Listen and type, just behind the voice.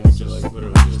just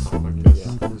literally just like this.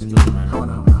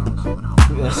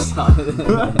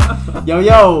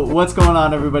 Yo, what's going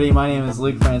on, everybody? My name is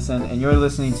Luke Franson, and you're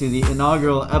listening to the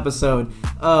inaugural episode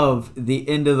of The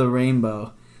End of the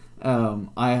Rainbow.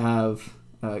 I have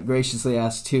graciously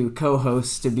asked two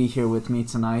co-hosts to be here with me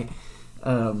tonight.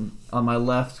 On my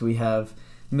left, we have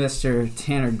Mr.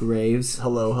 Tanner Graves.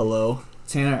 Hello.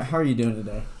 Tanner, how are you doing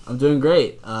today? I'm doing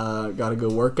great. Got a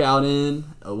good workout in.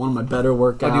 One of my better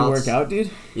workouts. How do you work out,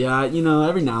 dude? Yeah,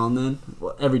 every now and then.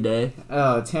 Every day.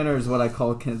 Tanner is what I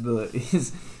call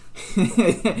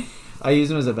I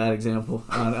use him as a bad example.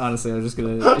 Honestly, I'm just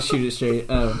going to shoot it straight.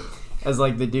 As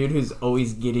like the dude who's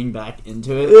always getting back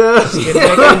into it. Yeah. Just get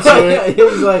back into it.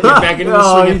 He's like, get back into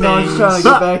the swing of things. He's trying to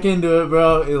get back into it,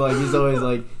 bro. He's always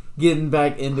like getting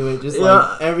back into it. Just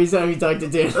like every time you talk to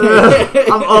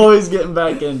Tanner. I'm always getting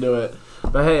back into it.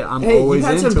 But hey, I'm always you've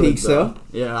had into some it, peaks though.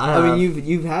 Yeah, I have. I mean,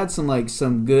 you've had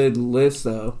some good lifts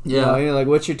though. Yeah. Like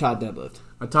what's your top deadlift?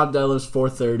 My top deadlift's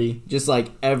 430. Just like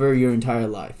ever your entire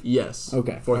life. Yes.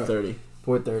 Okay. 430.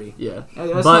 430. Yeah.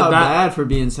 That's not bad for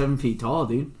being 7 feet tall,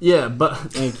 dude. Yeah, but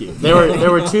thank you. There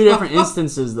were two different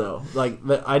instances though. Like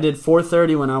I did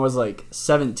 430 when I was like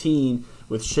 17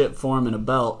 with ship form and a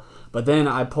belt, but then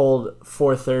I pulled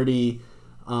 430,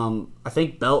 I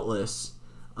think beltless,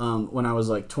 when I was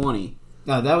like 20.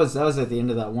 No, that was at the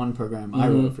end of that one program I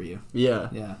wrote for you. Yeah.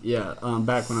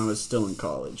 Back when I was still in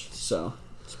college. So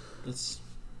It's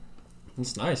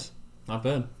nice. Not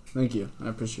bad. thank you. I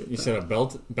appreciate You that. said a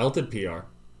belted PR,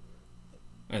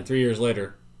 and 3 years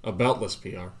later, a beltless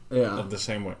PR of the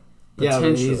same weight. Yeah,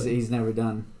 but Potentially. he's never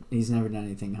done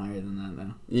anything higher than that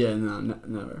though. Yeah, no,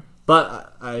 never.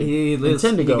 But I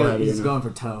intend to go heavier. He's now. going for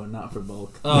tone, not for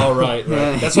bulk. Oh, right.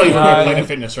 That's why you were at Planet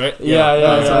Fitness, right? Yeah.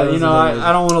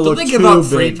 I don't want to Don't look they too give out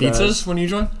free big, pizzas when you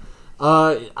join?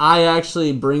 I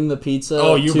actually bring the pizza.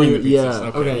 Oh, you bring the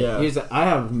pizzas. Yeah. Okay. Yeah. I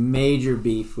have major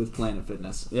beef with Planet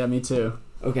Fitness. Yeah, me too.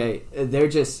 Okay, they're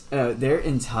just their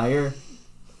entire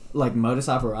like modus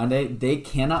operandi. They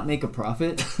cannot make a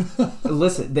profit.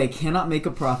 Listen, they cannot make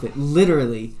a profit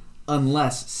literally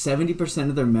unless 70%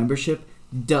 of their membership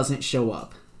doesn't show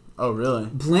up. Oh, really?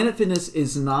 Planet Fitness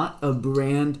is not a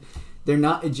brand. They're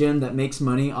not a gym that makes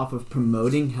money off of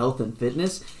promoting health and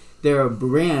fitness. They're a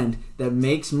brand that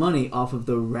makes money off of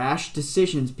the rash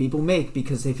decisions people make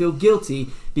because they feel guilty,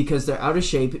 because they're out of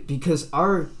shape, because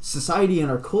our society and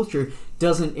our culture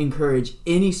doesn't encourage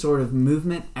any sort of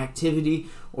movement, activity,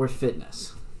 or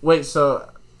fitness. Wait, so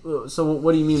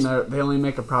what do you mean they only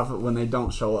make a profit when they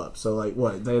don't show up? So like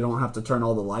what? They don't have to turn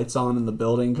all the lights on in the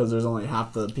building because there's only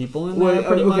half the people in there?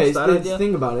 Pretty much that idea?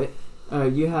 Think about it.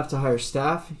 You have to hire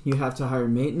staff, you have to hire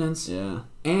maintenance,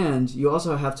 and you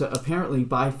also have to apparently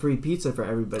buy free pizza for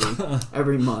everybody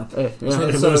every month. Hey, That's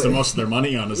where they So- lose the most of their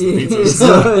money on is the pizzas.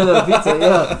 So, the pizza,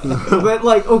 yeah. But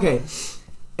like, okay,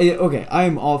 I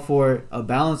am all for a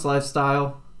balanced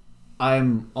lifestyle.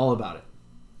 I'm all about it.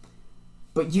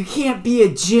 But you can't be a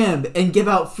gym and give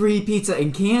out free pizza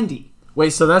and candy. Wait,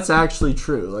 so that's actually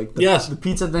true? Like Yes. the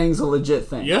pizza thing's a legit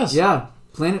thing? Yes. Yeah,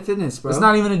 Planet Fitness, bro. It's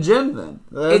not even a gym then.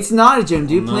 It's not a gym,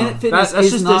 dude. No. Planet Fitness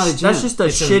is not a gym. That's just a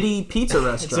It's a- shitty pizza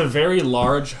restaurant. It's a very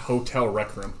large hotel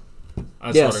rec room.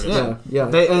 That's what it is. Yeah.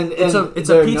 It's a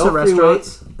there are pizza no free restaurant.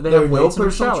 weights. They There have are no weights and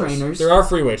personal showers. trainers. There are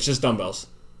free weights, just dumbbells.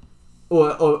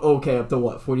 Okay, up to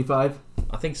what, 45?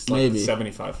 I think it's like Maybe.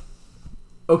 75.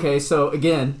 Okay, so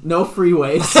again, no free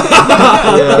weights. Here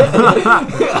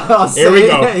we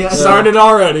go. Yeah. Started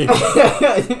already.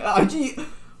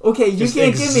 Okay, you Just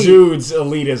can't give me exudes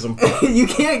elitism. you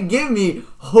can't give me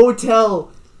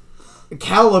hotel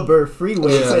caliber free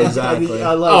weights. Yeah, exactly.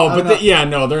 They're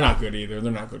not good either.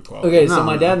 They're not good quality. Okay, so No,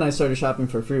 my no. dad and I started shopping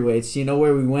for free weights. Do you know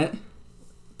where we went?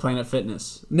 Planet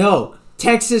Fitness. No,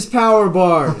 Texas Power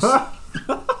Bars.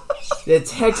 The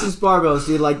Texas barbells,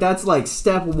 dude. Like that's like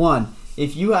step one.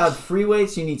 If you have free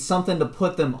weights, you need something to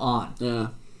put them on. Yeah.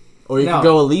 Or you No. could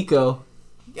go Alico.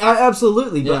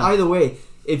 Absolutely, but Yeah. either way,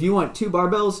 if you want 2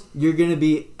 barbells, you're gonna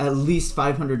be at least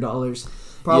 $500,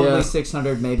 probably Yeah.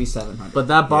 $600, maybe $700. But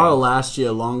that bar will last you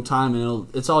a long time, and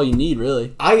it's all you need,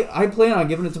 really. I plan on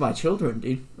giving it to my children,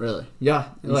 dude. Really. Yeah,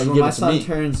 You like should when give my it to son me.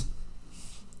 turns.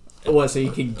 What? So you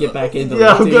can get back into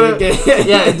Yeah, I'm lifting again?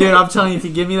 Yeah, dude, I'm telling you, if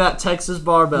you give me that Texas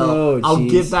barbell, Oh, I'll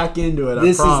jeez. get back into it.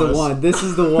 This I is promise. the one. This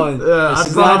is the one. Yeah, I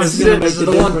That's promise gonna you, make this the is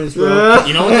the one. difference, bro. Yeah.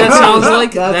 You know what that sounds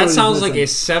like? That's what That he's sounds like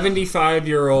missing. a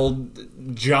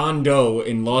 75-year-old John Doe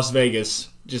in Las Vegas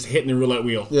just hitting the roulette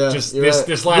wheel. Yeah, just you're this right.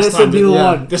 this last This time. will be the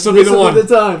one. This will be the one. The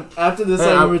time after this,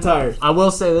 Hey, I'm retired. I will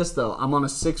say this though, I'm on a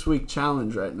 6-week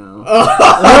challenge right now. What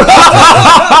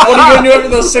are you gonna do after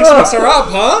those 6 weeks are up,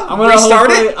 huh? I'm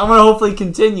gonna hopefully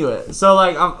continue it. So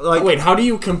wait, how do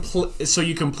you complete? So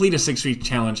you complete a 6-week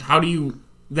challenge. How do you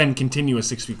then continue a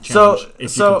 6-week challenge?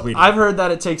 So I've heard that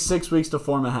it takes 6 weeks to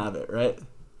form a habit, right?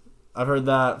 I've heard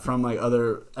that from like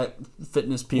other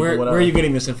fitness people. Where whatever. are you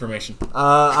getting this information?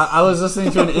 I was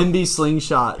listening to an MB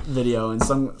Slingshot video and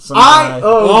some no,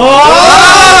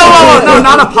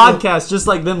 not a podcast, just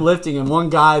like them lifting. And one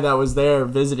guy that was there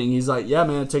visiting, he's like, "Yeah,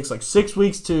 man, it takes like 6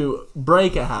 weeks to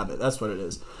break a habit. That's what it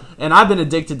is." And I've been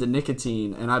addicted to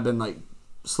nicotine, and I've been like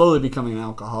slowly becoming an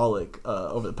alcoholic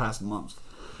over the past month.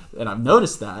 And I've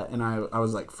noticed that, and I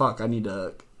was like, "Fuck, I need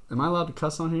to." Am I allowed to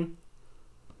cuss on here?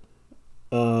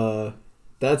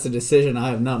 That's a decision I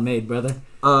have not made, brother.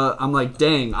 I'm like,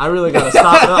 dang, I really gotta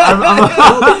stop.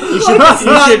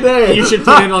 You should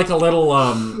put in like a little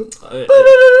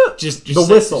just the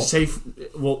whistle. Say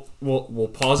we'll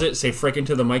pause it. Say "frick"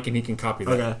 into the mic, and he can copy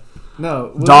that. Okay.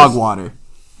 No, Dog water.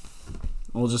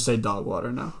 We'll just say dog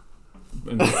water now.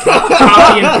 And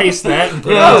copy and paste that. And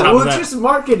put it on top we'll of that. just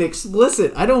mark it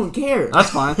explicit. I don't care.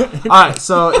 That's fine. All right.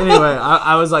 So anyway,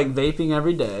 I was like vaping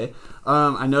every day.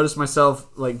 I noticed myself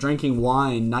like drinking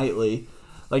wine nightly,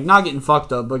 like not getting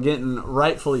fucked up, but getting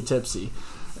rightfully tipsy,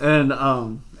 and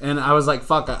I was like,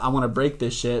 fuck, I want to break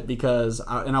this shit because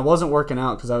I wasn't working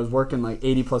out because I was working like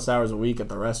 80+ hours a week at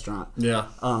the restaurant. Yeah.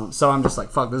 So I'm just like,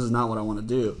 fuck, this is not what I want to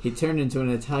do. He turned into an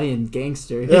Italian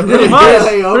gangster. Yeah, pretty much.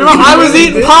 I was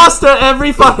eating pasta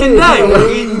every fucking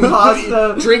day. Eating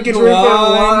pasta, drinking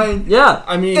wine. Yeah.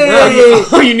 I mean, Hey,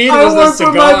 all you needed was the I work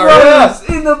for my cigar. brothers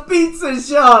in the pizza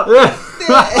shop. Yeah.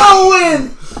 Owen,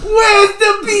 where's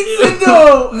the pizza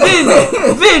dough?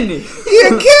 Vinny.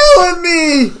 You're killing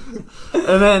me.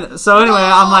 And then, so anyway,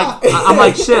 I'm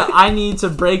like, shit, I need to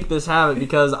break this habit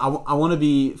because I want to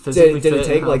be physically fit. Did it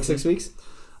take and like healthy. 6 weeks?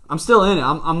 I'm still in it.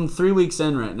 I'm 3 weeks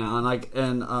in right now,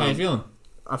 and How you feeling?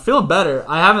 I'm feeling better.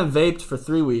 I haven't vaped for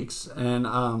 3 weeks, and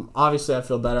obviously I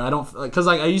feel better. I don't because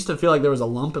like I used to feel like there was a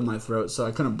lump in my throat, so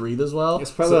I couldn't breathe as well.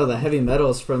 It's probably all the heavy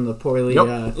metals from the poorly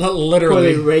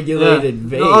Literally regulated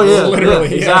vape. Oh yeah,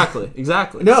 Literally,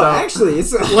 exactly. No, So- actually,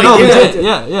 it's Like, No, yeah. legit,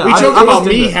 yeah. We joke I about was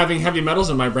me doing it. having heavy metals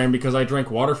in my brain because I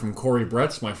drank water from Corey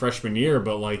Brett's my freshman year,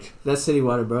 but like, that's city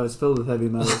water, bro. It's filled with heavy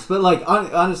metals. But like,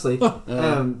 honestly,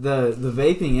 the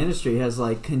vaping industry has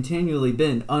like continually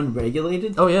been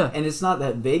unregulated. Oh yeah, And it's not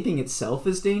that vaping itself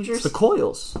is dangerous. it's the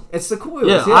coils. It's the coils.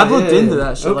 Yeah, I've looked into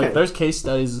that shit. Okay. Like, there's case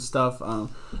studies and stuff that well,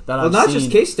 I've not seen. just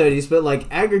case studies, but like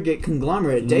aggregate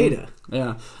conglomerate data.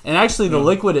 Yeah, and actually the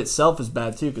liquid itself is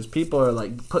bad too because people are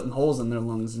like putting holes in their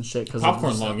lungs and shit. Cause Popcorn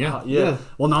of just, lung, yeah. Yeah.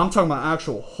 Well, no, I'm talking about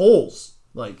actual holes.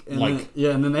 Like, and Like-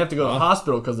 then they have to go to the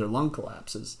hospital because their lung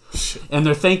collapses, and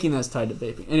they're thinking that's tied to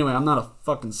vaping. Anyway, I'm not a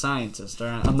fucking scientist, all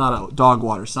right? I'm not a dog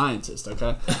water scientist,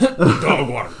 okay? dog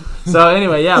water. So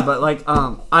anyway, yeah, but like,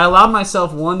 I allowed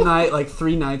myself one night, like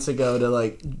 3 nights ago, to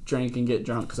like drink and get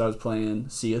drunk because I was playing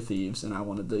Sea of Thieves and I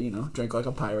wanted to, drink like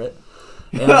a pirate.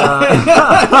 And,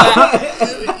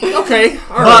 Okay,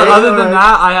 all but right. other than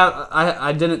that,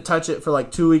 I didn't touch it for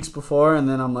like 2 weeks before, and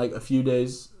then I'm like a few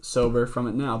days sober from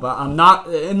it now. But I'm not,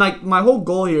 and like my whole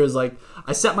goal here is like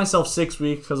I set myself 6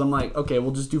 weeks because I'm like, okay,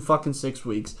 we'll just do fucking 6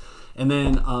 weeks, and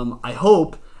then I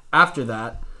hope after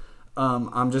that.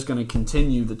 I'm just gonna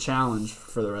continue the challenge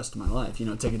for the rest of my life.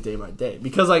 Take it day by day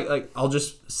because like I'll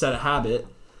just set a habit.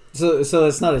 So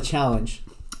it's not a challenge.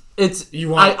 It's You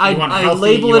want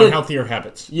healthier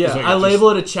habits. Yeah, I label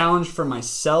it a challenge for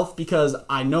myself because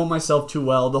I know myself too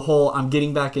well. The whole I'm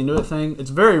getting back into it thing, it's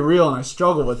very real and I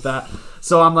struggle with that.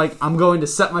 So I'm like, I'm going to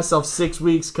set myself 6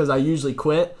 weeks because I usually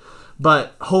quit.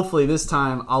 But hopefully this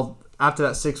time, after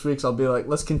that 6 weeks, I'll be like,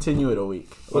 let's continue it a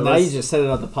week. Well, now you just said it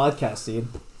on the podcast, dude.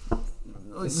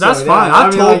 That's So, fine. yeah,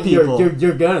 I've told like, people.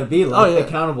 You're gonna be like Oh, yeah.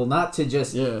 accountable, not to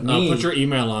just me. Put your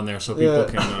email on there so people Yeah.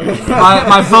 can.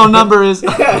 my phone number is...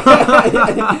 No,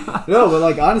 but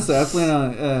like honestly, I plan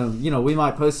on we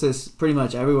might post this pretty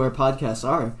much everywhere podcasts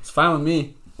are. It's fine with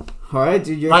me. All right,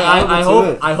 dude, you're Like, I accountable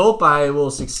to it. hope I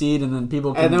will succeed, and then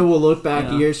people can. And then we'll look back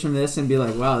Yeah. years from this and be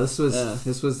like, wow, this was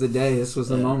the day, this was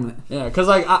the Yeah. moment. Yeah, because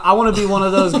like I want to be one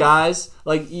of those guys.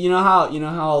 Like you know how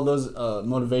all those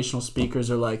motivational speakers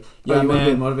are like, Yeah, yeah, you want to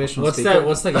be a man. motivational What's speaker? that?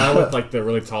 What's the guy with like the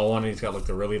really tall one? And he's got like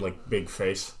the really like big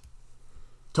face.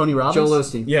 Tony Robbins. Joel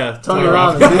Osteen. Yeah, Tony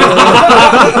Robbins.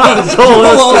 Joel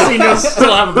Osteen does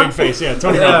still have a big face. Yeah,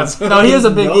 Tony Robbins. No, he has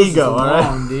a big Nose is ego. All right.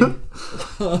 long, dude.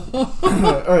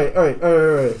 all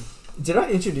right. Did I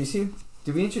introduce you?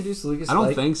 Did we introduce Lucas? I don't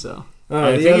Lake? think so.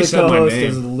 I the think you other said my co-host name.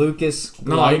 is Lucas.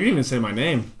 No, I didn't even say my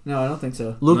name. No, I don't think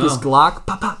so. Lucas No. Glock.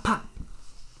 Pop, pop, pop.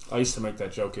 I used to make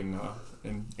that joke in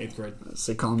 8th grade.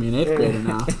 So calling me an 8th grader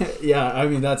now. Yeah, I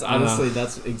mean that's honestly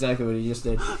that's exactly what he just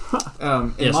did.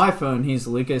 In Yes. my phone, he's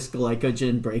Lucas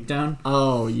Glycogen Breakdown.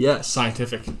 Oh, yes.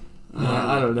 Scientific.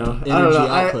 I don't know. I Energy don't know.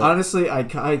 output. Honestly, I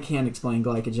can't explain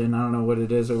glycogen. I don't know what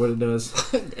it is or what it does.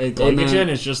 Glycogen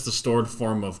is just the stored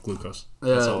form of glucose.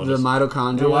 That's all it The is.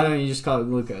 mitochondria. And why don't you just call it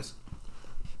glucose?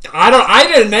 I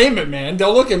didn't name it, man.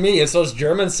 Don't look at me. It's those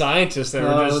German scientists that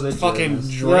Oh, were the just fucking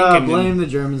Germans. drinking. Yeah, and- blame the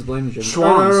Germans. Blame the Germans.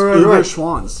 Schwans. Uber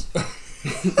Schwans.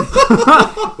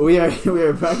 We are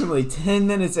approximately 10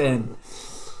 minutes in.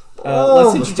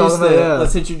 let's talk about that.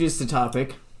 Let's introduce the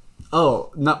topic.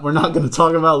 Oh, we're not going to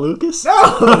talk about Lucas?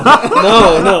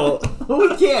 No.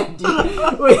 We can't,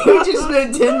 dude. We just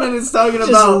spent 10 minutes talking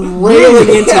about railing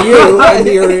into you and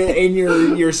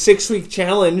your 6-week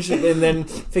challenge, and then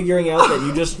figuring out that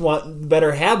you just want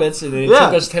better habits, and It Yeah.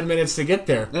 took us 10 minutes to get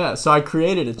there. Yeah, so I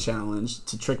created a challenge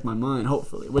to trick my mind,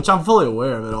 hopefully, which I'm fully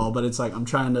aware of it all, but it's like I'm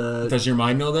trying to... Does your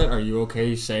mind know that? Are you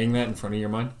okay saying that in front of your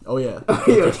mind? Oh, yeah. Are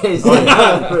you okay? So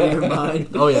for your mind.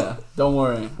 Oh, yeah. Don't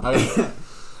worry.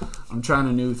 I'm trying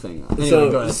a new thing. Anyway,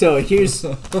 go ahead. So here's,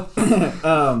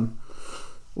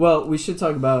 well, we should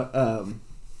talk about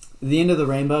the end of the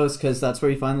rainbows because that's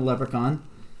where you find the leprechaun,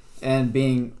 and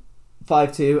being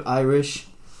 5'2", Irish,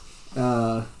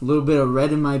 a little bit of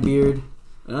red in my beard.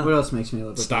 Yeah. What else makes me a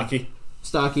leprechaun?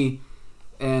 Stocky,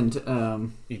 and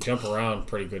You jump around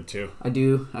pretty good, too. I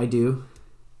do.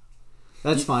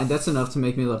 That's fine. That's enough to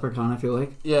make me a leprechaun. I feel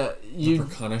like Yeah, you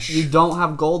Leprechaunish. don't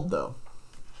have gold, though.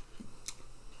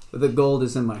 the gold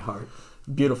is in my heart.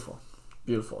 Beautiful.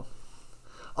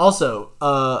 Also,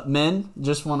 men,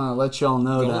 just want to let y'all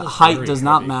know Gold that is height very does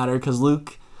not heavy. matter because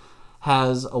Luke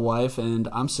has a wife and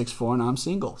I'm 6'4" and I'm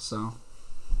single. So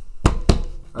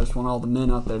I just want all the men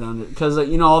out there to under because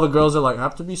all the girls are like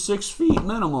have to be 6 feet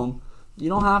minimum. You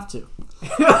don't have to.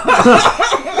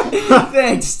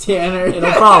 Thanks, Tanner.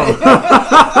 No problem.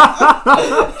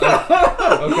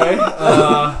 Okay.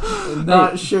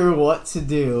 Not sure what to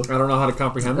do. I don't know how to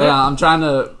comprehend that. Yeah, I'm trying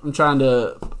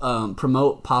to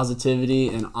promote positivity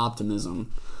and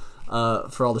optimism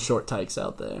for all the short tykes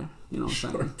out there. You know what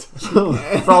I'm saying?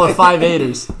 For all the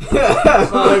 5'8"ers.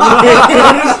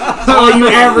 all you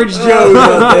average Joes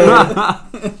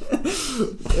out there.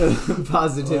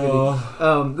 Positivity.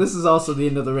 This is also the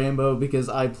end of the rainbow because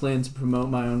I plan to promote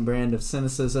my own brand of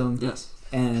cynicism Yes.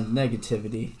 and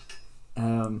negativity.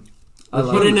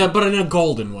 But in a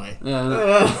golden way. Yeah.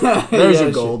 There's Yeah, your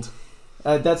sure. gold.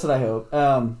 That's what I hope.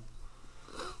 No,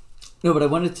 but I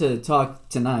wanted to talk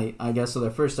tonight, I guess, with our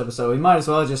first episode. We might as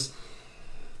well just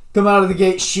come out of the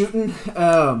gate shooting.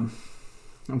 I'm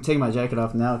taking my jacket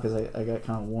off now because I got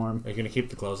kind of warm. Are you going to keep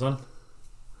the clothes on?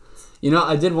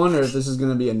 I did wonder if this is going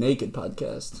to be a naked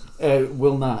podcast.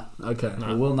 Will not. Okay.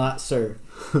 No. Will not, sir.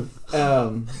 Will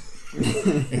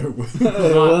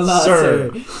Not, not,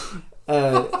 sir. sir.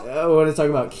 I want to talk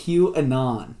about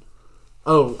QAnon.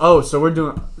 Oh, so we're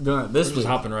doing it We're this just week.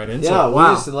 hopping right into Yeah, it.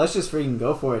 wow. let's just freaking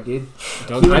go for it, dude.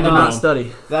 Doug, I did know. not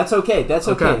study. That's okay. That's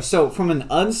okay. Okay. So, from an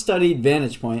unstudied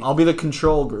vantage point, I'll be the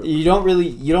control group. you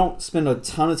don't spend a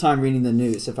ton of time reading the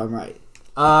news, if I'm right.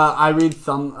 I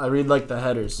read like the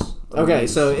headers. of Okay,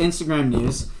 news. so Instagram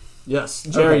news. yes,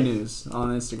 Jerry Okay. News on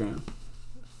Instagram.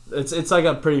 It's like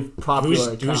a pretty popular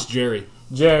account. Who's Jerry?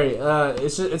 Jerry.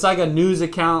 It's like a news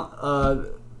account.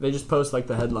 They just post like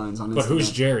the headlines on Instagram. But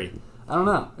who's Jerry? I don't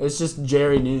know. It's just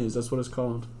Jerry News. That's what it's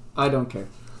called. I don't care.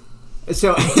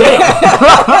 So,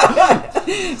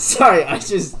 sorry,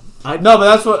 No,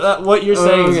 but that's what you're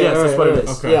saying. Is Okay, yes, that's alright, what it alright.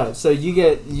 is. Okay. Yeah, so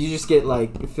you just get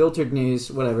like filtered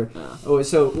news, whatever. Yeah. Oh,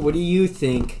 so what do you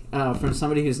think from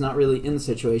somebody who's not really in the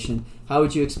situation? How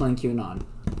would you explain QAnon?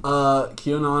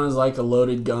 QAnon is like a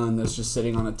loaded gun that's just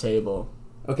sitting on a table.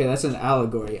 Okay, that's an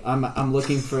allegory. I'm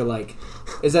looking for like,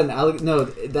 is that an allegory? No,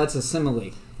 that's a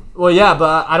simile. Well, yeah,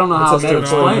 but I don't know how It's else a to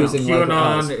metaphor explain using it. like a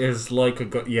QAnon cause. is like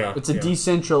a yeah. It's a yeah.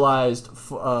 decentralized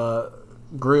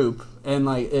group, and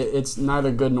like it's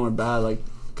neither good nor bad, like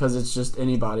because it's just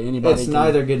anybody. It's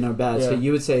neither good nor bad. So Yeah.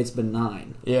 you would say it's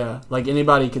benign. Yeah, like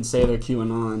anybody could say they're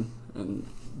QAnon and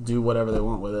do whatever they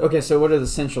want with it. Okay, so what are the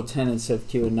central tenets of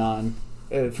QAnon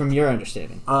from your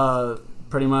understanding?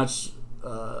 Pretty much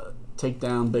take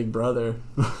down Big Brother,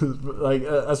 like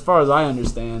as far as I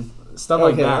understand, stuff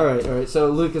like Okay, that. all right. So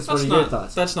Lucas, what are your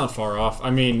thoughts? That's not far off. I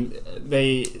mean,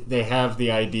 they have the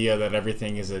idea that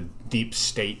everything is a deep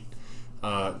state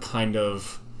kind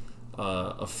of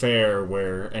affair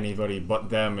where anybody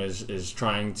but them is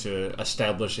trying to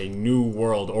establish a new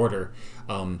world order.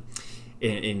 And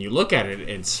you look at it,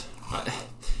 it's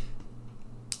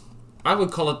I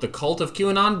would call it the cult of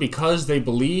QAnon because they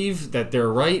believe that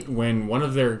they're right when one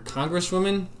of their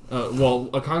congresswomen, a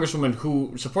congresswoman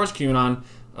who supports QAnon,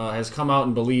 has come out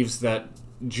and believes that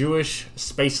Jewish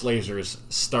space lasers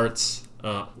starts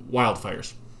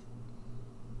wildfires.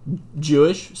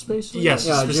 Jewish space? Yes,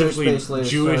 Yeah, specifically Jewish space lasers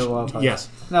Jewish. start wildfires. Yes.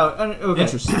 No, okay.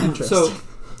 Interesting. So,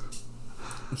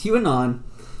 QAnon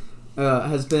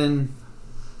has been.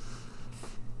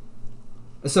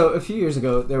 So a few years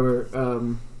ago, there were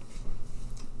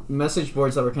message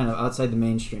boards that were kind of outside the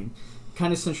mainstream,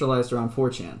 kind of centralized around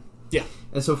 4chan. Yeah.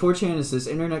 And so 4chan is this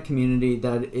internet community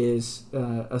that is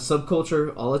a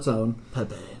subculture all its own.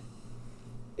 Pepe.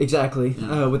 Exactly,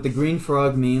 Yeah. with the green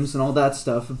frog memes and all that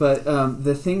stuff. But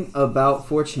the thing about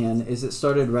 4chan is it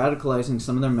started radicalizing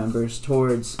some of their members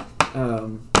towards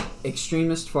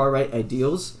extremist far-right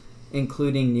ideals,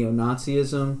 including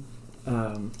neo-Nazism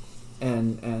and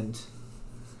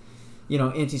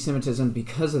anti-Semitism.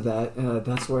 Because of that,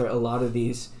 that's where a lot of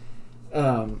these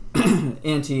the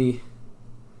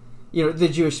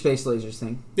Jewish space lasers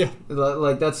thing. Yeah.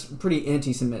 Like, that's pretty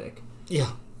anti-Semitic. Yeah.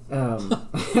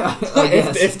 I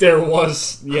guess. If there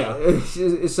was, yeah.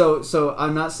 So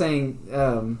I'm not saying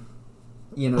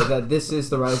that this is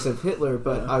the rise of Hitler,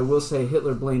 but I will say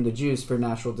Hitler blamed the Jews for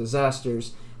natural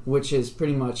disasters, which is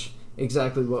pretty much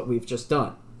exactly what we've just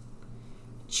done.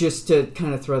 Just to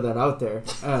kind of throw that out there.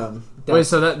 Wait,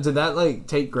 so did that like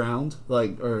take ground,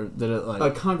 or did it like?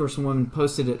 A congresswoman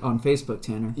posted it on Facebook,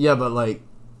 Tanner. Yeah, but like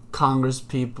Congress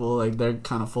people, like they're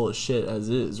kind of full of shit as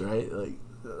is, right?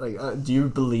 Do you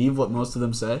believe what most of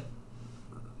them say?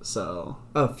 So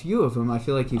A few of them, I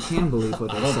feel like you can believe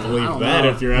what they I don't say. believe I don't that know.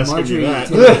 if you're asking Marjorie me that.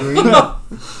 Taylor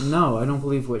Greene? No, I don't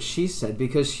believe what she said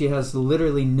because she has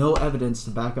literally no evidence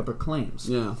to back up her claims.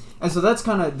 yeah, And so that's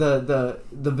kind of the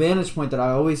vantage point that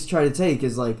I always try to take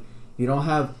is like, if you don't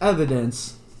have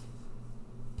evidence,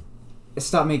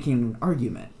 stop making an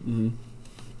argument. mm-hmm.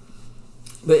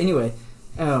 But anyway,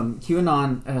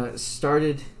 QAnon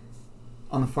started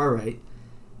on the far right,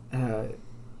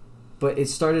 but it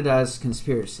started as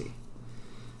conspiracy.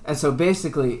 And so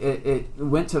basically, it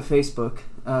went to Facebook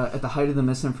at the height of the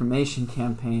misinformation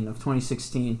campaign of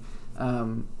 2016,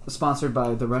 sponsored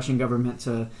by the Russian government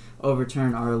to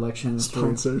overturn our election.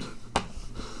 Sponsored.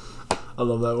 I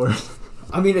love that word.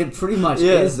 I mean, it pretty much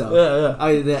is, though. Yeah.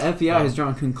 The FBI has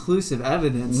drawn conclusive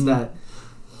evidence that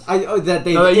they No, that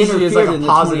usually is interfered like a in the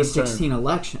positive 2016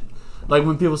 election. Like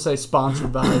when people say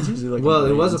sponsored by, it's usually like. Well,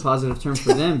 it was a positive term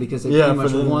for them because they Yeah, pretty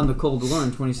much for them. won the Cold War in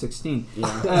 2016.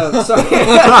 Yeah. Sorry.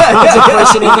 It's a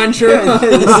personal venture.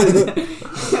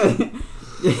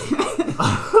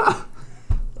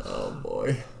 Oh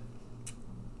boy.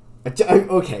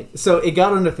 Okay, so it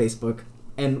got onto Facebook,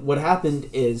 and what happened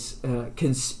is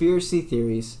conspiracy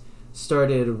theories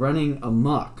started running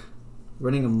amok.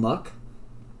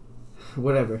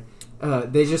 Whatever.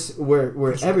 They just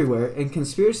were everywhere, and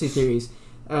conspiracy theories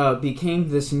became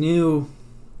this new,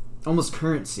 almost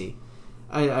currency.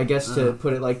 I guess to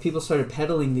put it, like people started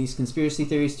peddling these conspiracy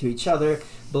theories to each other,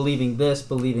 believing this,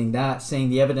 believing that, saying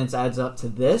the evidence adds up to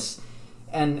this,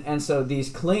 and so these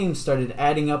claims started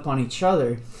adding up on each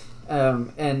other,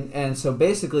 and so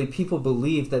basically people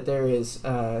believe that there is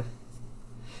a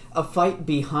fight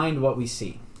behind what we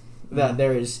see, that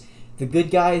there is the good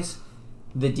guys,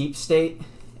 the deep state,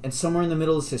 and somewhere in the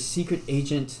middle is this secret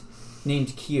agent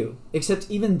named Q. Except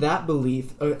even that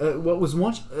belief, what was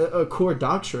once a core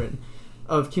doctrine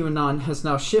of QAnon, has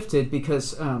now shifted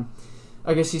because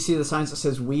I guess you see the signs that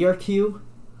says "We are Q."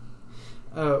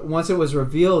 Once it was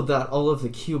revealed that all of the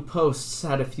Q posts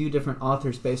had a few different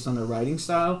authors based on their writing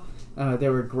style, they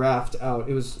were graphed out.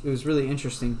 It was really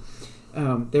interesting.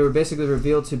 They were basically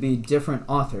revealed to be different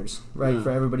authors, right, Yeah. for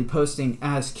everybody posting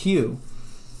as Q.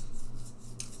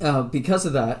 Because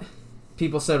of that,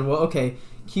 people said, well, okay,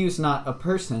 Q's not a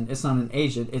person, it's not an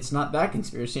agent, it's not that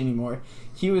conspiracy anymore.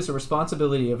 Q is a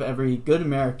responsibility of every good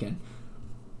American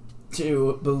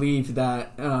to believe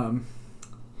that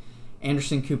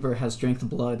Anderson Cooper has drank the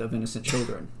blood of innocent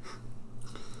children.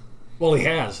 Well, he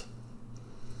has.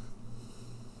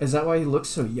 Is that why he looks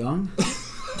so young?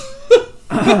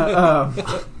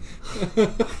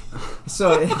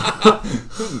 So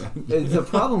the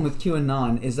problem with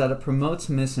QAnon is that it promotes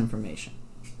misinformation,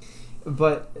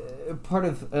 but part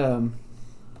of the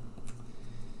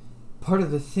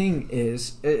thing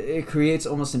is it creates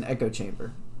almost an echo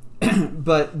chamber.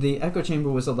 But the echo chamber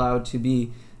was allowed to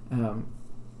be I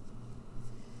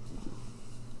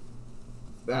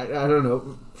don't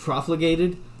know,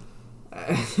 profligated.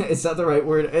 Is that the right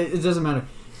word? It doesn't matter.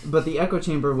 But the echo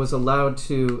chamber was allowed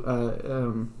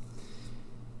to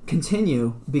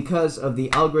continue because of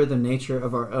the algorithm nature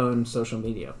of our own social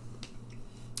media.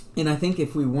 And I think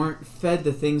if we weren't fed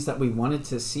the things that we wanted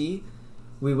to see,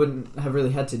 we wouldn't have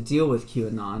really had to deal with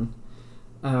QAnon.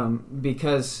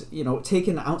 Because,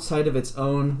 taken outside of its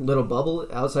own little bubble,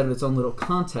 outside of its own little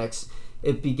context,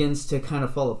 it begins to kind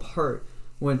of fall apart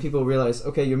when people realize,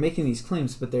 okay, you're making these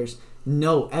claims, but there's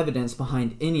no evidence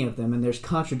behind any of them, and there's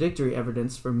contradictory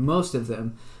evidence for most of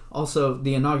them. Also,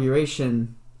 the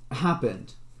inauguration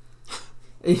happened.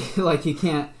 Like, you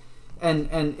can't...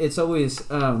 And it's always...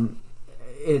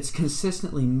 it's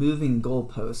consistently moving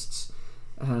goalposts.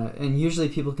 And usually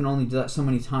people can only do that so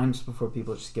many times before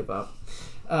people just give up.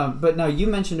 But now, you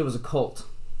mentioned it was a cult.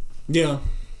 Yeah.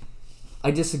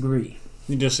 I disagree.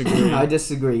 You disagree? I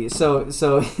disagree. So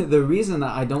the reason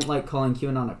that I don't like calling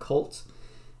QAnon a cult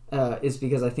is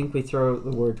because I think we throw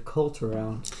the word cult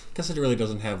around. Because it really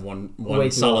doesn't have one Way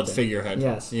too solid often. figurehead.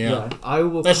 Yes. Yeah. I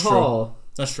will That's call. true.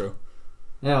 That's true.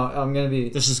 Now I'm going to be.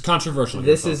 This is controversial.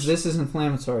 This here, is folks. this is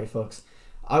inflammatory, folks.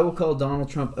 I will call Donald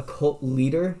Trump a cult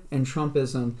leader and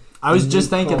Trumpism. I was the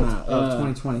just new thinking cult that. of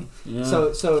 2020. Yeah.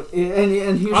 So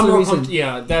and here's I'm the more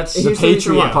reason. that's the here's the reason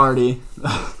Patriot why. Party.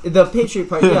 The Patriot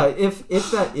Party. Yeah.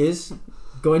 If that is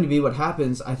going to be what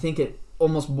happens, I think it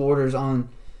almost borders on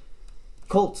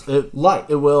cult like.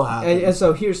 It will happen. And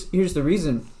so here's the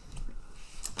reason.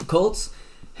 Cults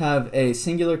have a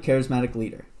singular charismatic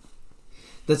leader.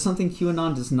 That's something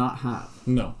QAnon does not have.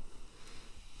 No.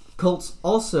 Cults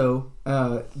also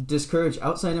discourage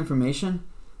outside information,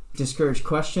 discourage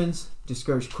questions,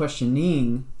 discourage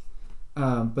questioning,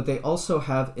 but they also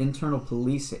have internal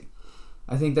policing.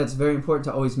 I think that's very important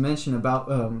to always mention about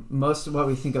most of what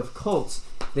we think of cults.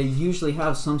 They usually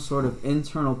have some sort of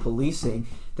internal policing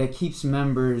that keeps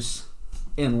members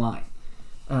in line.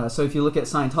 So if you look at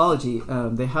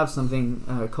Scientology, they have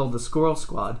something called the Squirrel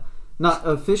Squad. Not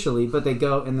officially, but they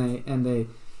go and they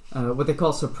what they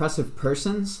call suppressive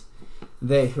persons.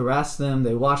 They harass them,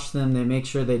 they watch them, they make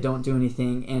sure they don't do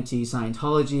anything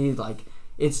anti-Scientology. Like,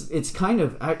 it's kind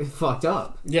of fucked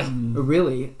up. Yeah.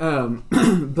 Really.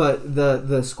 But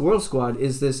the Squirrel Squad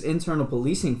is this internal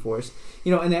policing force.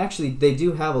 And they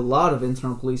do have a lot of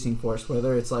internal policing force,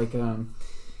 whether it's like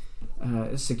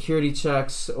security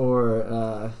checks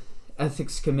or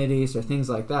ethics committees or things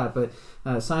like that. But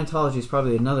Scientology is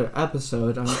probably another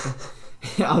episode.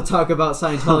 I'll talk about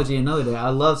Scientology another day. I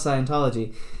love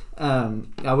Scientology.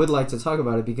 I would like to talk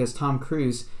about it because Tom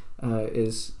Cruise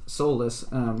is soulless.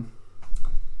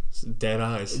 Dead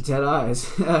eyes. Dead eyes.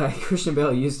 Christian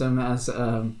Bale used him as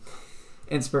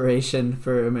inspiration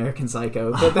for American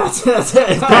Psycho. But that's If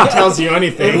that tells you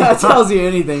anything. If that tells you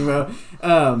anything, bro.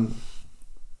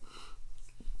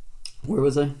 Where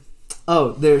was I?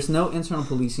 Oh, there's no internal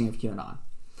policing of QAnon.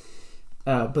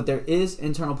 But there is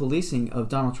internal policing of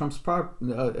Donald Trump's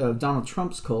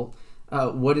cult.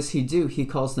 What does he do? He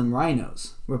calls them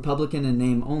rhinos, Republican in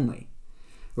name only,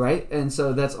 right? And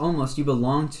so that's almost, you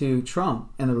belong to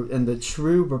Trump and the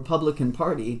true Republican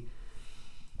Party,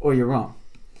 or you're wrong.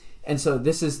 And so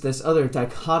this is this other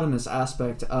dichotomous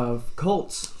aspect of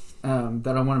cults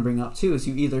that I want to bring up too, is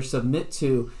you either submit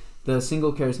to the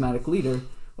single charismatic leader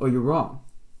or you're wrong.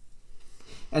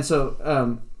 And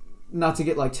so, not to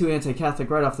get like too anti-Catholic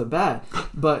right off the bat,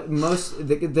 but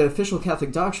the official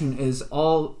Catholic doctrine is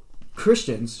all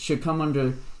Christians should come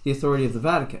under the authority of the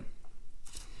Vatican,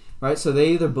 right? So they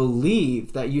either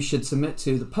believe that you should submit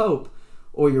to the Pope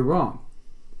or you're wrong.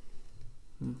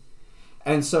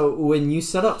 And so when you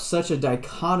set up such a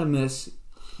dichotomous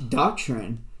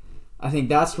doctrine, I think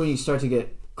that's when you start to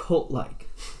get cult-like,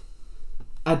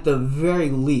 at the very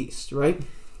least, right?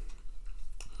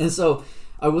 And so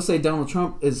I will say Donald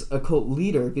Trump is a cult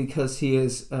leader because he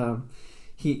is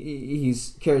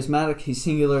he's charismatic, he's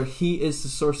singular, he is the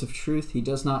source of truth. He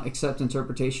does not accept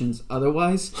interpretations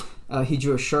otherwise. He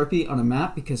drew a Sharpie on a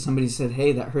map because somebody said,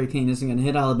 hey, that hurricane isn't going to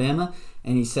hit Alabama,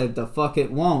 and he said, the fuck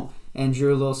it won't, and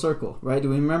drew a little circle, right? Do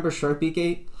we remember Sharpie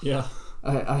Gate? Yeah.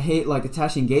 I hate like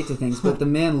attaching gate to things, but the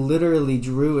man literally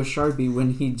drew a Sharpie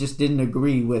when he just didn't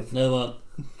agree with. No,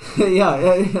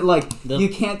 You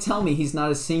can't tell me he's not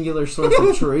a singular source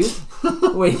of truth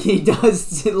when he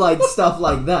does like stuff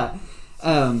like that.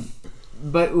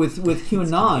 But with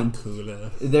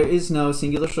QAnon, there is no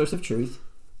singular source of truth.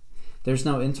 There's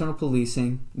no internal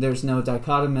policing. There's no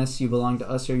dichotomous, you belong to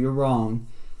us or you're wrong.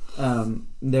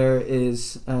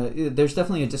 There's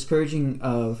definitely a discouraging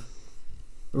of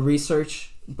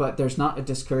research, but there's not a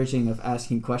discouraging of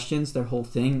asking questions. Their whole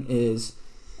thing is,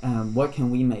 what can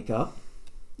we make up?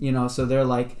 So they're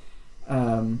like,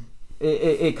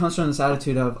 it comes from this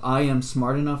attitude of, I am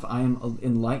smart enough, I am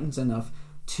enlightened enough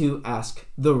to ask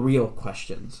the real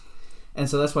questions. And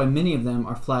so that's why many of them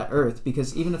are flat Earth,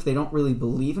 because even if they don't really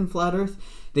believe in flat Earth,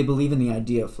 they believe in the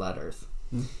idea of flat Earth.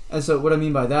 And so what I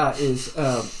mean by that is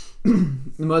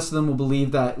most of them will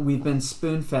believe that we've been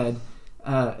spoon-fed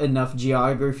enough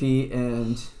geography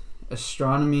and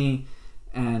astronomy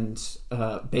and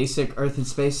basic Earth and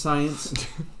space science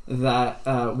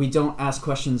that we don't ask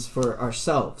questions for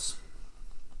ourselves.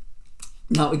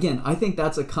 Now, again, I think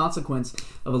that's a consequence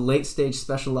of a late-stage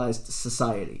specialized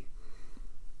society.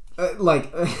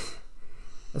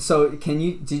 So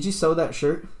did you sew that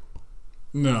shirt?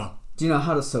 No. Do you know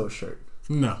how to sew a shirt?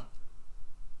 No.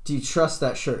 Do you trust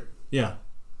that shirt? Yeah.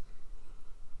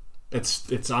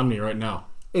 It's on me right now.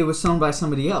 It was sewn by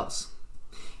somebody else.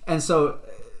 And so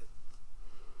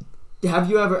have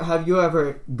you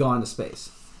ever gone to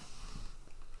space?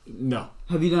 No.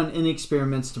 Have you done any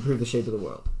experiments to prove the shape of the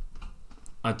world?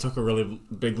 I took a really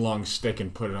big long stick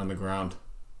and put it on the ground.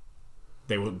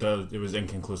 It was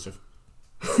inconclusive.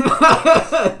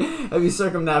 Have you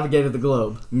circumnavigated the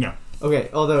globe? No.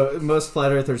 Okay, although most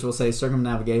flat earthers will say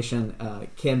circumnavigation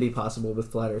can be possible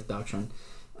with flat earth doctrine.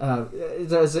 It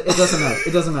doesn't matter.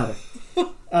 It doesn't matter.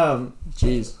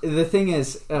 Jeez. The thing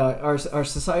is, our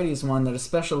society is one that is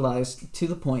specialized to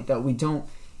the point that we don't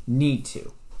need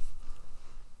to.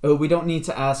 We don't need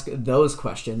to ask those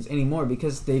questions anymore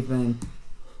because they've been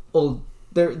old.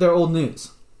 They're old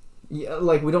news. Yeah,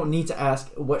 like, we don't need to ask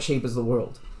what shape is the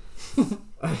world.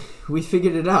 We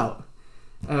figured it out.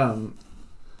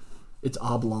 It's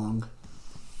oblong.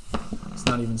 It's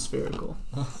not even spherical.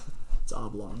 It's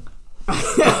oblong.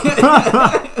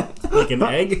 Like an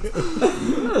egg?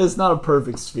 It's not a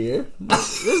perfect sphere.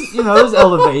 There's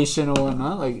elevation and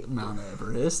whatnot, like Mount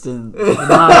Everest and. You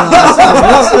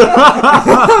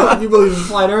believe in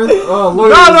flat Earth? Oh,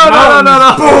 Lord. No.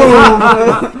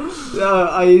 Boom.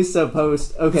 I used to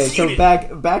post. Okay, so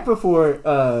back before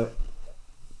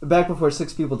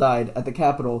 6 people died at the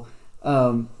Capitol,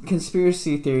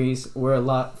 conspiracy theories were a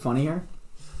lot funnier.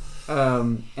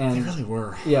 And They really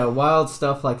were. Yeah, wild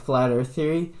stuff like flat Earth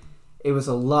theory. It was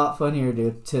a lot funnier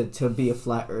to be a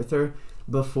flat earther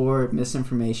before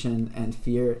misinformation and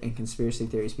fear and conspiracy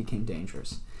theories became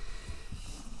dangerous.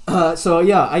 So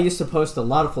yeah, I used to post a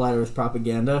lot of flat Earth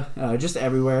propaganda, just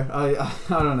everywhere. I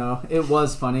don't know. It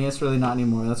was funny. It's really not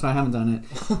anymore. That's why I haven't done it.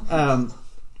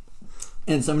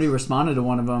 And somebody responded to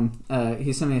one of them.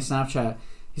 He sent me a Snapchat.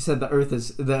 He said the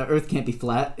Earth can't be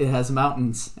flat. It has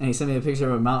mountains. And he sent me a picture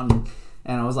of a mountain.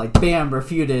 And I was like, bam,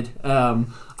 refuted. I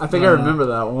think I remember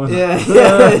that one.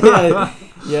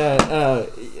 Yeah.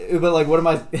 But like, what am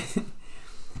I?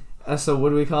 So what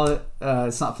do we call it?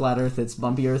 It's not flat Earth. It's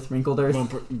bumpy Earth, wrinkled Earth.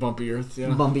 Bumpy Earth, yeah.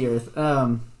 Bumpy Earth.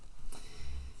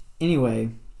 Anyway,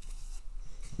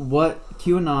 what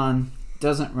QAnon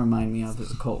doesn't remind me of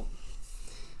is a cult.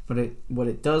 But what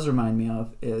it does remind me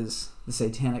of is the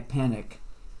satanic panic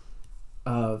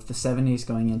of the 70s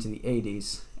going into the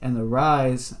 80s and the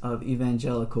rise of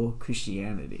evangelical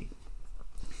Christianity.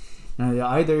 Now, do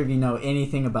either of you know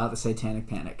anything about the satanic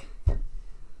panic?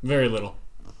 Very little.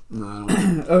 No.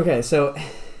 Okay, so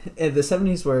the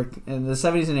 70s and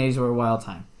 80s were a wild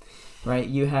time, right?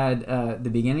 You had the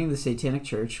beginning of the Satanic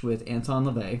Church with Anton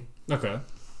LaVey. Okay.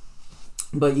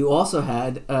 But you also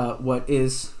had what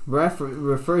is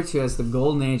referred to as the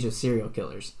golden age of serial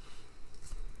killers.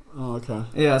 Oh, okay.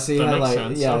 Yeah, so you That had makes like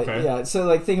sense. yeah, Okay. yeah. So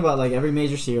like think about like every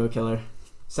major serial killer,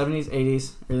 70s,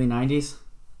 80s, early 90s,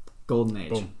 golden age.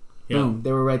 Boom. Yeah. Boom.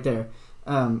 They were right there.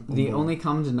 The boom. only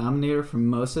common denominator for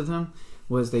most of them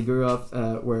was they grew up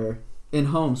where in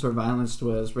homes where violence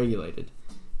was regulated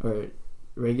or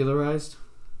regularized.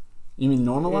 You mean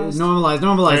normalized? Normalized.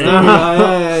 Yeah.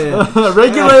 Yeah.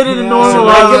 Regulated and Yeah.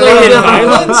 normalized. Regulated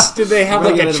violence? Did they have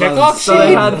like a Regulated checkoff violence. So they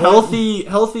sheet? had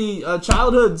healthy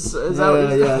childhoods. Is that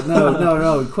what Yeah.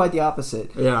 No. Quite the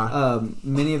opposite. Yeah.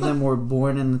 Many of them were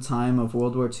born in the time of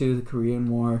World War II, the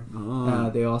Korean War. Oh.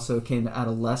 They also came to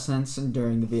adolescence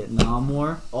during the Vietnam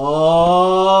War.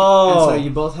 Oh. And so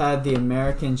you both had the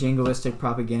American jingoistic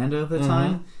propaganda of the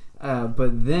time.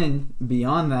 But then,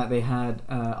 beyond that, they had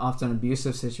often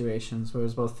abusive situations, where it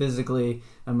was both physically,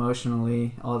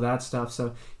 emotionally, all that stuff.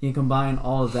 So you combine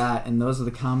all of that, and those are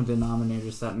the common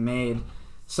denominators that made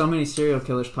so many serial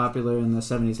killers popular in the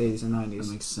 70s, 80s, and 90s.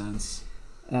 That makes sense.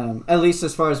 At least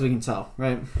as far as we can tell,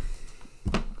 right?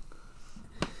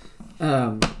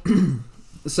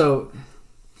 So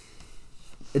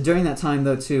during that time,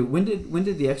 though, too, when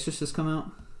did The Exorcist come out?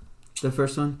 The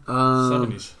first one?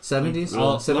 70s. 70s?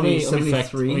 Let me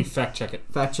 73? fact check it.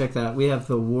 Fact check that. We have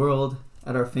the world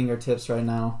at our fingertips right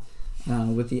now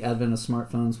with the advent of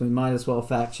smartphones. We might as well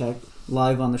fact check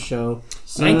live on the show.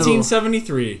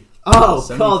 1973. Oh,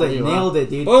 called it. 73, wow. Nailed it,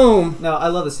 dude. Boom. No, I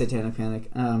love the Satanic Panic.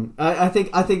 I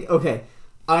think okay.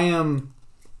 I am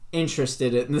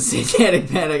interested in the Satanic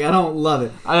Panic. I don't love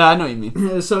it. I know what you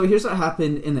mean. So here's what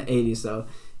happened in the 80s, though,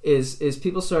 is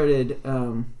people started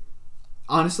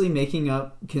honestly making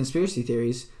up conspiracy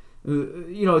theories,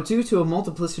 due to a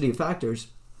multiplicity of factors.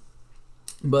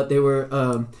 But they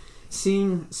were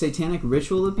seeing satanic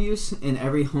ritual abuse in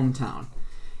every hometown.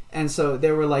 And so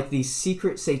there were like these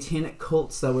secret satanic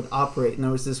cults that would operate, and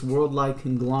there was this worldwide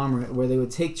conglomerate where they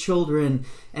would take children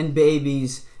and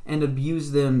babies and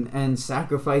abuse them and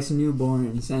sacrifice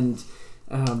newborns and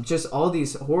just all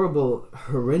these horrible,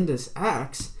 horrendous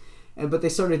acts. But they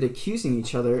started accusing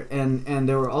each other, and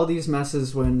there were all these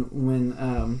messes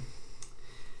when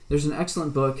there's an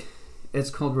excellent book. It's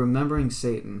called Remembering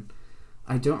Satan.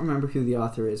 I don't remember who the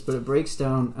author is, but it breaks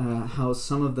down how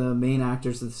some of the main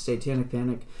actors of the Satanic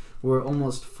Panic were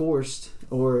almost forced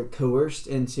or coerced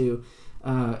into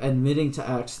admitting to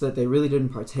acts that they really didn't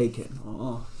partake in.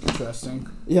 Oh, interesting.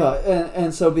 Yeah,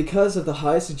 and so because of the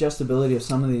high suggestibility of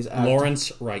some of these acts...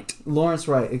 Lawrence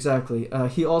Wright, exactly.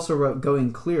 He also wrote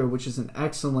Going Clear, which is an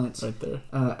excellent Right there.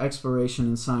 exploration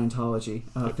in Scientology.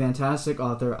 Fantastic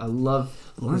author. I love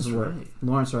Lawrence his work. Wright.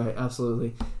 Lawrence Wright,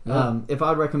 absolutely. Yeah. If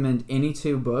I'd recommend any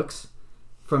two books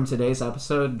from today's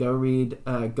episode, go read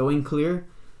Going Clear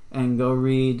and go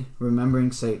read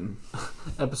Remembering Satan.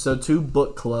 Episode 2,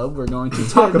 Book Club. We're going to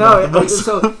talk about the books.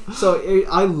 So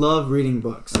I love reading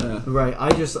books. Yeah. Right.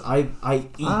 I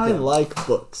eat them. like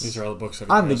books. These are all the books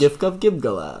that I'm the gift of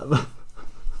Gibgalab.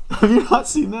 Have you not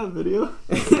seen that video?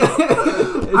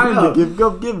 I'm the gift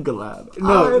of Gibgalab.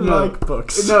 No, I no. like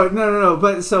books. No.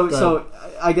 But so Go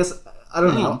I guess I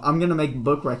don't Hang know. on. I'm gonna make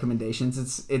book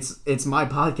recommendations. It's my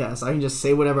podcast. I can just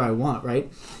say whatever I want,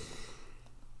 right?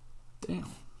 Damn.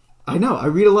 I know. I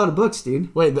read a lot of books,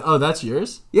 dude. Wait, that's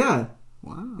yours? Yeah,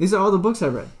 Wow. these are all the books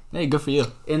I've read Hey, good for you.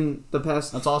 in the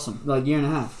past That's awesome. year and a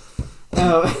half.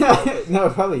 No,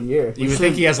 probably a year. You would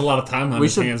think he has a lot of time on We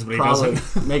his should hands, but he probably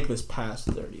doesn't. make this past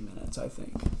 30 minutes, I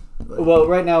think. Well,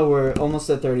 right now we're almost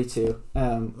at 32.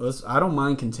 I don't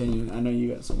mind continuing. I know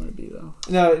you got somewhere to be, though.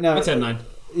 No. It's at 9.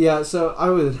 Yeah, so I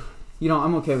would,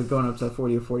 I'm okay with going up to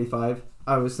 40 or 45.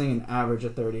 I was thinking average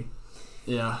at 30.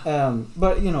 Yeah.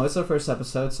 But it's our first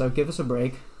episode, so give us a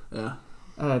break. Yeah.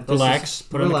 Relax.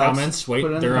 Put in the comments. Wait,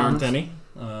 Put it in there the aren't comments.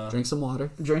 any. Drink some water.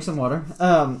 Drink some water.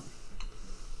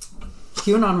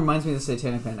 QAnon reminds me of the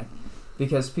Satanic Panic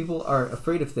because people are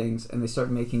afraid of things and they start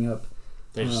making up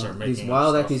They just start making these up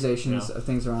wild stuff. accusations Yeah. of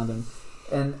things around them.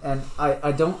 And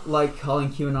I don't like calling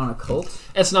QAnon a cult,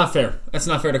 It's not fair. It's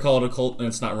not fair to call it a cult, and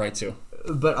it's not right to.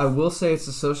 but I will say it's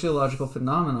a sociological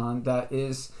phenomenon that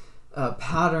is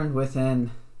patterned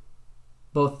within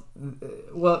both,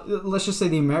 let's just say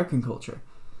the American culture.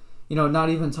 Not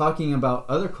even talking about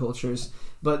other cultures,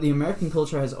 but the American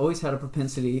culture has always had a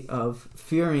propensity of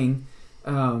fearing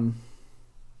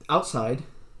outside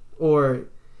or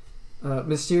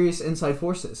mysterious inside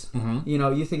forces. Mm-hmm.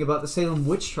 You think about the Salem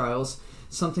witch trials,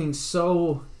 something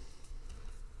so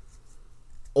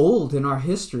old in our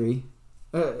history.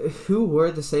 Who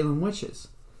were the Salem witches?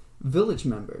 Village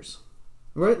members,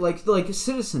 right? Like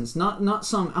citizens, not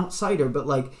some outsider, but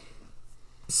like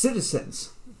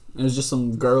citizens. It was just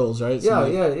some girls, right? Yeah,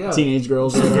 Some, yeah. Teenage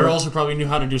girls. Some girls who probably knew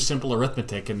how to do simple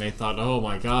arithmetic, and they thought, "Oh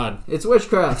my God, It's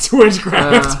witchcraft. it's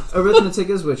witchcraft." Arithmetic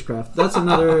is witchcraft. That's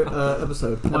another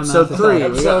episode. Why Episode not? 3.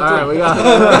 We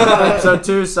got episode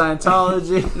 2,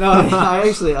 Scientology. No,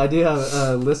 I do have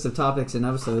a list of topics and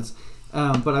episodes,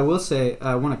 but I will say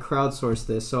I want to crowdsource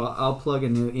this, so I'll plug a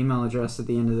new email address at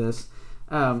the end of this.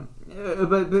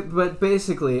 But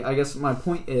basically, I guess my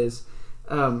point is,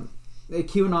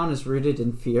 QAnon is rooted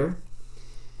in fear,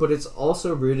 but it's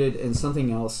also rooted in something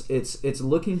else. It's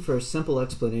looking for a simple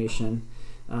explanation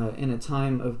in a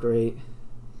time of great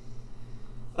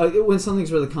when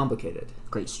something's really complicated.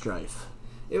 Great strife.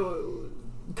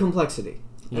 Complexity.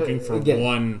 Looking for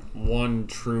Again, one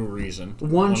true reason.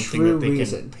 One thing true that they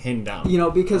reason. can pin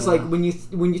down. Because like when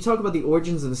you talk about the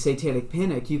origins of the Satanic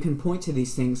Panic, you can point to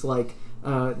these things like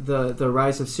the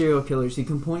rise of serial killers. You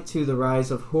can point to the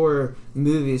rise of horror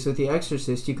movies with The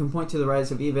Exorcist. You can point to the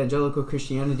rise of evangelical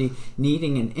Christianity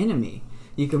needing an enemy.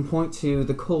 You can point to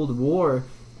the Cold War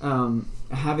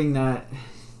having that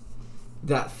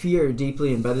fear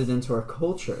deeply embedded into our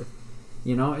culture.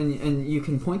 And you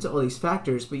can point to all these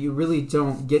factors, but you really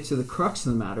don't get to the crux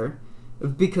of the matter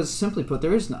because, simply put,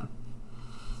 there is none.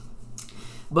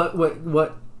 But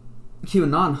what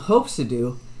QAnon hopes to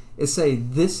do is say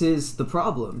this is the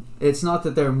problem. It's not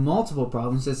that there are multiple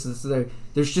problems. It's that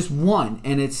there's just one,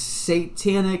 and it's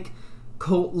satanic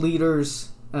cult leaders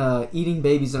eating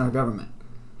babies in our government.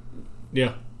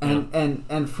 Yeah.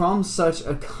 And from such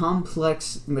a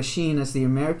complex machine as the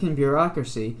American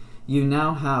bureaucracy, you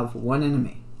now have one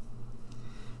enemy,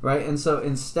 right? And so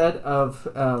instead of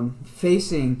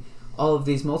facing all of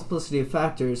these multiplicity of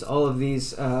factors, all of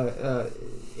these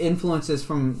influences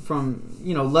from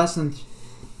less than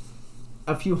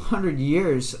a few hundred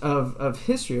years of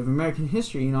history, of American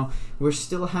history, we're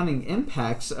still having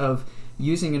impacts of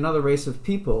using another race of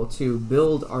people to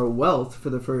build our wealth for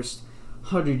the first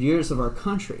 100 years of our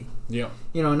country. Yeah.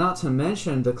 Not to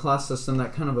mention the class system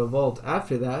that kind of evolved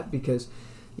after that, because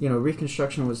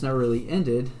Reconstruction was never really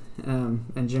ended,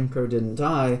 and Jim Crow didn't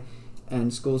die,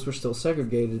 and schools were still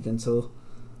segregated until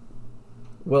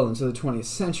well into the 20th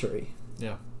century.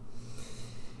 Yeah.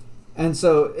 And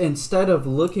so instead of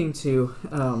looking to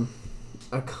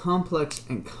a complex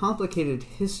and complicated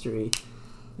history,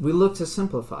 we look to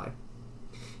simplify.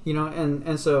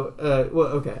 And so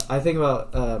I think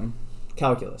about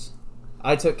calculus.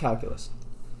 I took calculus.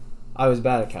 I was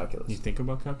bad at calculus. You think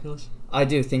about calculus? I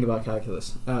do think about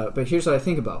calculus. But here's what I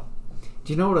think about.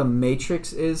 Do you know what a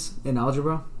matrix is in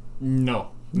algebra?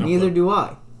 No. Neither do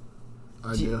I.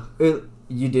 I do.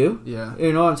 You do? Yeah.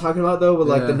 You know what I'm talking about, though? With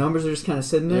Yeah. the numbers are just kind of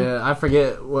sitting there? Yeah, I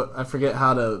forget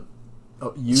how to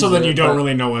use So then it, you don't but-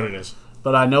 really know what it is.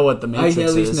 But I know what the matrix I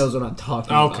at least is. knows what I'm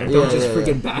talking Okay. about. Don't Yeah, just yeah,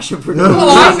 freaking yeah. bash it for No, no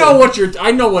Well, reason.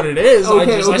 I know what it is.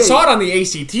 Okay, I okay. saw it on the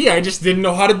ACT. I just didn't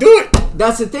know how to do it.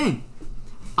 That's the thing.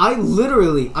 I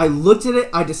looked at it,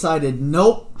 I decided,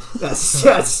 nope,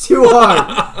 that's too hard.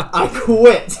 I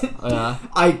quit. Yeah.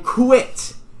 I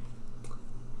quit.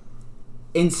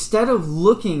 Instead of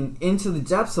looking into the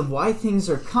depths of why things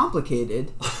are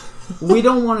complicated, we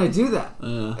don't want to do that.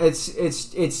 Yeah.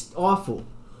 It's awful.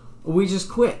 We just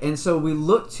quit, and so we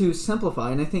look to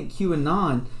simplify. And I think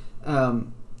QAnon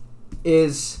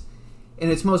is, in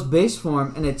its most base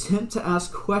form, an attempt to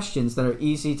ask questions that are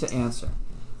easy to answer.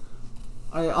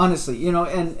 Honestly,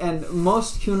 and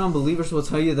most QAnon believers will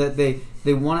tell you that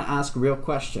they want to ask real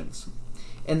questions.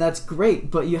 And that's great,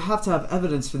 but you have to have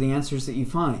evidence for the answers that you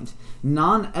find.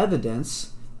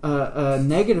 Non-evidence,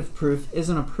 negative proof,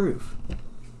 isn't a proof.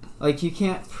 Like, you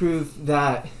can't prove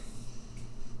that...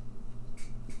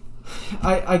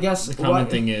 I guess... The common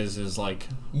thing is like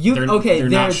they're they're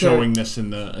not showing this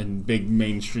in big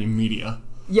mainstream media.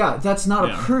 Yeah, that's not a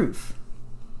Yeah. proof.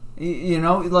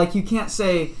 Like, you can't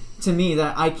say to me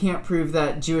that I can't prove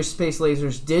that Jewish space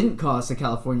lasers didn't cause the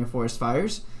California forest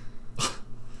fires.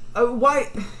 Why?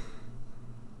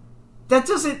 That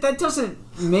doesn't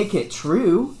make it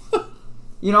true.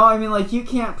 You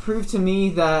can't prove to me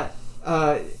that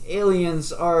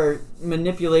aliens are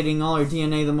manipulating all our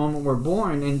DNA the moment we're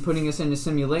born and putting us into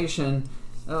simulation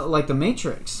like the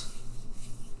Matrix.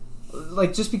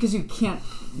 Like, just because you can't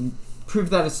prove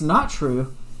that it's not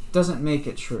true doesn't make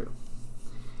it true.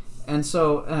 And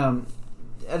so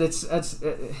at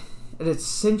its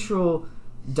central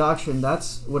doctrine,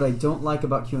 that's what I don't like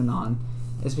about QAnon,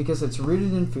 is because it's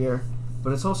rooted in fear,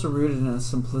 but it's also rooted in a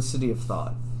simplicity of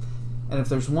thought. And if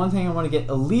there's one thing I want to get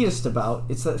elitist about,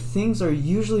 it's that things are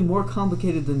usually more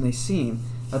complicated than they seem.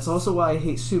 That's also why I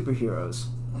hate superheroes.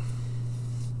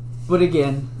 But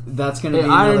again, that's going to be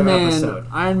another episode.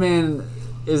 Iron Man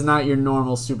is not your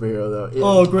normal superhero, though.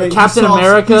 Oh, great. Captain He solves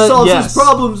America, yes. his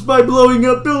problems by blowing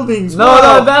up buildings. No,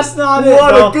 Wow. no, that's not it.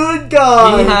 What No. a good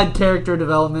guy. He had character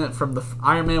development from the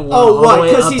Iron Man 1 Oh, all the what? way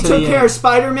Because up he to took the care end. of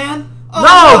Spider-Man? Oh,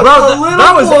 No, look, bro, a that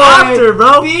little was boy after,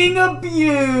 bro. being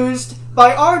abused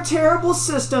by our terrible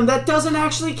system that doesn't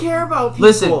actually care about people.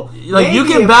 Listen, like, you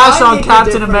Maybe can if bash I on make a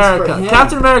Captain difference for America. him.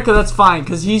 Captain America, that's fine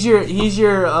because he's your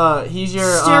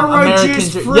Steroid American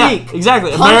juice dream. freak. Yeah,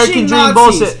 exactly. Punching American dream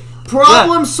Nazis. bullshit.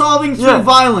 Problem solving through Yeah.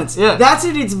 violence. Yeah. That's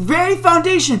at its very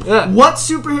foundation. Yeah. What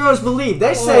superheroes believe.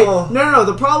 They say, no,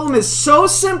 the problem is so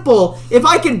simple. If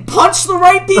I can punch the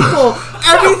right people,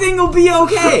 everything will be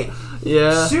okay.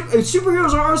 Yeah.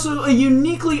 Superheroes are also a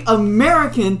uniquely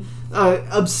American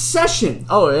obsession.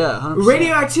 Oh yeah. 100%.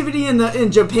 Radioactivity in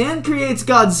Japan creates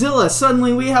Godzilla.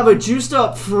 Suddenly we have a juiced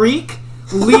up freak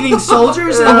leading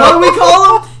soldiers, and what do we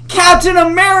call him? Captain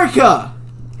America.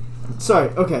 Sorry.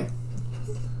 Okay.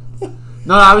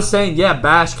 No, I was saying,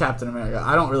 bash Captain America.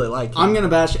 I don't really like him. I'm gonna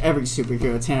bash every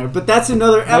superhero, Tanner, but that's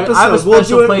another episode. I have a special We'll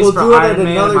do it. place We'll for do it Iron at Man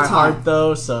in another my time. heart,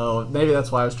 though, so maybe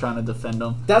that's why I was trying to defend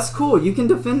him. That's cool. You can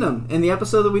defend them in the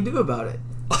episode that we do about it.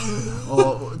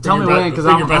 Well, tell me your when, be- because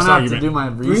bring I'm your gonna best have to argument. do my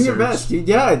research. Bring your best.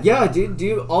 Yeah.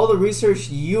 Do all the research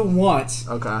you want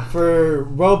Okay. for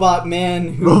Robot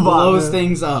Man who Robot blows Man.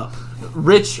 things up.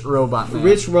 Rich Robot Man.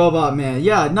 Rich Robot Man.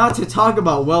 Yeah, not to talk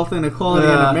about wealth inequality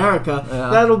in Yeah. America. Yeah.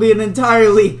 That'll be an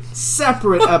entirely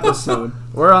separate episode.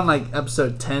 We're on like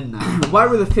episode 10 now. Why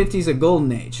were the 50s a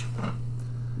golden age?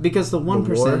 Because the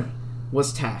 1% war?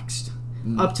 was taxed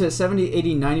up to 70,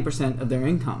 80, 90% of their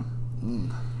income.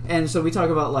 And so we talk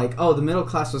about like, oh, the middle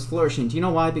class was flourishing. Do you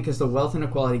know why? Because the wealth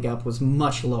inequality gap was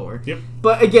much lower. Yep.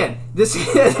 But again, this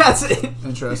that's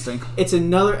Interesting. it's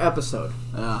another episode.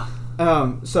 Yeah.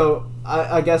 So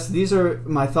I guess these are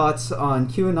my thoughts on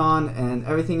QAnon and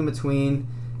everything in between.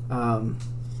 I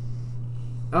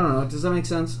don't know. Does that make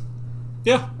sense?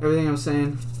 Yeah. Everything I'm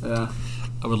saying. Yeah.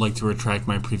 I would like to retract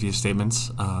my previous statements.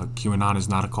 QAnon is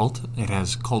not a cult. It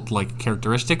has cult-like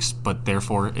characteristics, but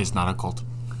therefore is not a cult.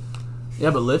 Yeah,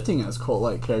 but lifting has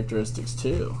cult-like characteristics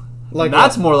too. Like And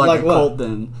that's what? more like Like a what? cult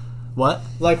than what?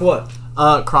 Like what?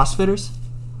 CrossFitters.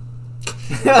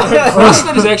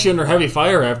 CrossFit is actually under heavy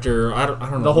fire after I don't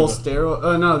know The whole who steroid.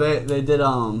 Oh no, they did.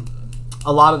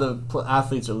 A lot of the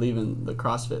athletes are leaving the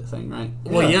CrossFit thing, right?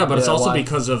 Well, yeah, but it's Yeah, also why?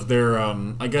 because of their.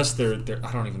 I guess they're.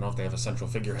 I don't even know if they have a central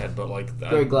figurehead, but like.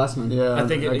 Greg Glassman. Yeah, I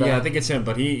think. okay. I think it's him.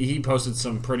 But he posted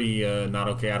some pretty not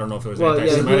okay. I don't know if it was Well, yeah,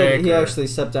 anti-Semitic. he or- actually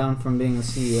stepped down from being the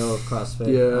CEO of CrossFit.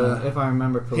 Yeah. If I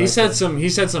remember correctly. He said some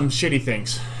shitty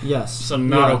things. Yes. Some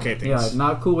not okay things. Yeah,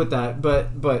 not cool with that. But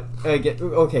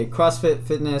okay, CrossFit,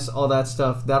 fitness, all that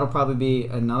stuff. That'll probably be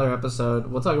another episode.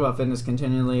 We'll talk about fitness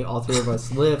continually. All three of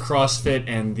us lift. CrossFit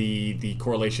and the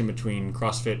correlation between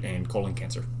CrossFit and colon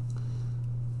cancer.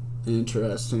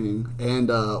 Interesting. And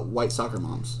white soccer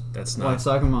moms. That's not. White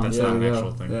soccer moms. That's There not an we go.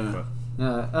 actual thing. Yeah.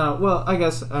 But. Well, I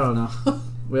guess I don't know.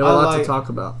 We have a I lot like- to talk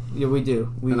about, Yeah, we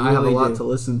do. We and really I have a lot do. to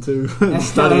listen to. and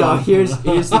study No, on. here's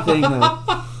the thing though.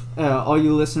 All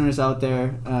you listeners out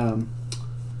there,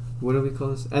 what do we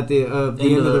call this? At the end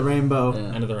of the rainbow.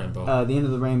 Yeah. End of the rainbow. The end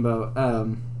of the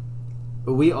rainbow.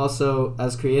 We also,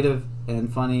 as creative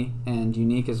and funny and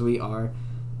unique as we are,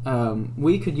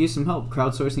 we could use some help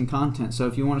crowdsourcing content. So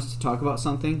if you want us to talk about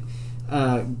something,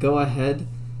 go ahead.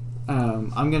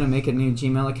 I'm going to make a new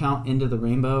Gmail account,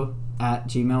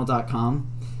 intotherainbow@gmail.com.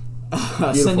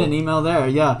 Send an email there.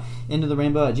 Yeah,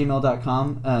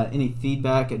 intotherainbow@gmail.com. Any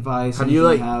feedback, advice. Have you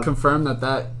anything confirmed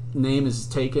that name is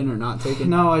taken or not taken?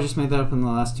 No, I just made that up in the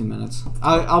last 2 minutes.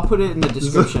 I'll put it in the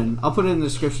description. I'll put it in the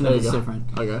description There if you it's go. different.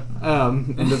 Okay.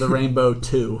 Into the Rainbow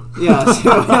 2. Yeah,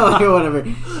 so, whatever.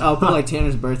 I'll put like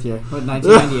Tanner's birth year. What,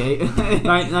 1998?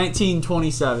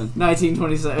 1927.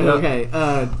 1927. Yep. Okay.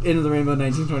 Into the Rainbow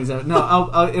 1927. No,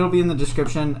 it'll be in the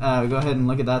description. Go ahead and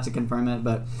look at that to confirm it.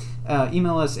 But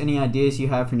email us any ideas you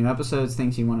have for new episodes,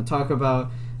 things you want to talk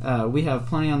about. We have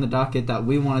plenty on the docket that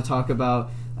we want to talk about.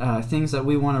 Things that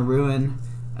we want to ruin,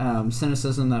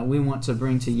 cynicism that we want to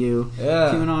bring to you.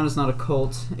 Yeah. QAnon is not a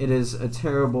cult. It is a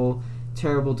terrible,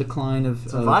 terrible decline of,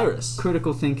 It's a virus.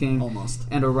 critical thinking, Almost.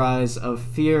 and a rise of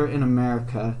fear in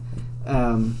America.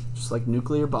 Just like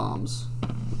nuclear bombs.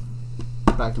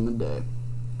 Back in the day.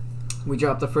 We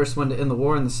dropped the first one to end the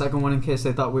war and the second one in case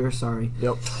they thought we were sorry.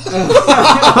 Yep.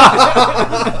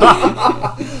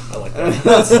 I like that.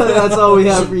 That's all we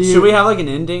have for you. Should we have like an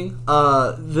ending?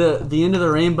 The end of the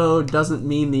rainbow doesn't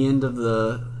mean the end of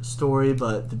the story,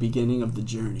 but the beginning of the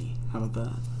journey. How about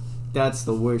that? That's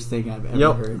the worst thing I've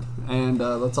ever heard. And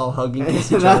let's all hug and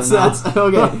kiss each other now. That's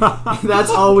okay.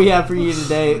 That's all we have for you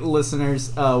today,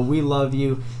 listeners. We love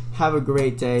you. Have a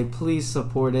great day. Please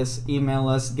support us. Email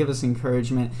us. Give us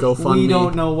encouragement. GoFundMe. We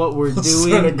don't know what we're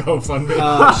Start a doing.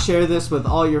 GoFundMe. Share this with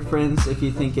all your friends if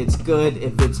you think it's good.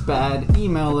 If it's bad,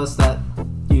 email us that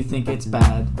you think it's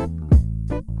bad.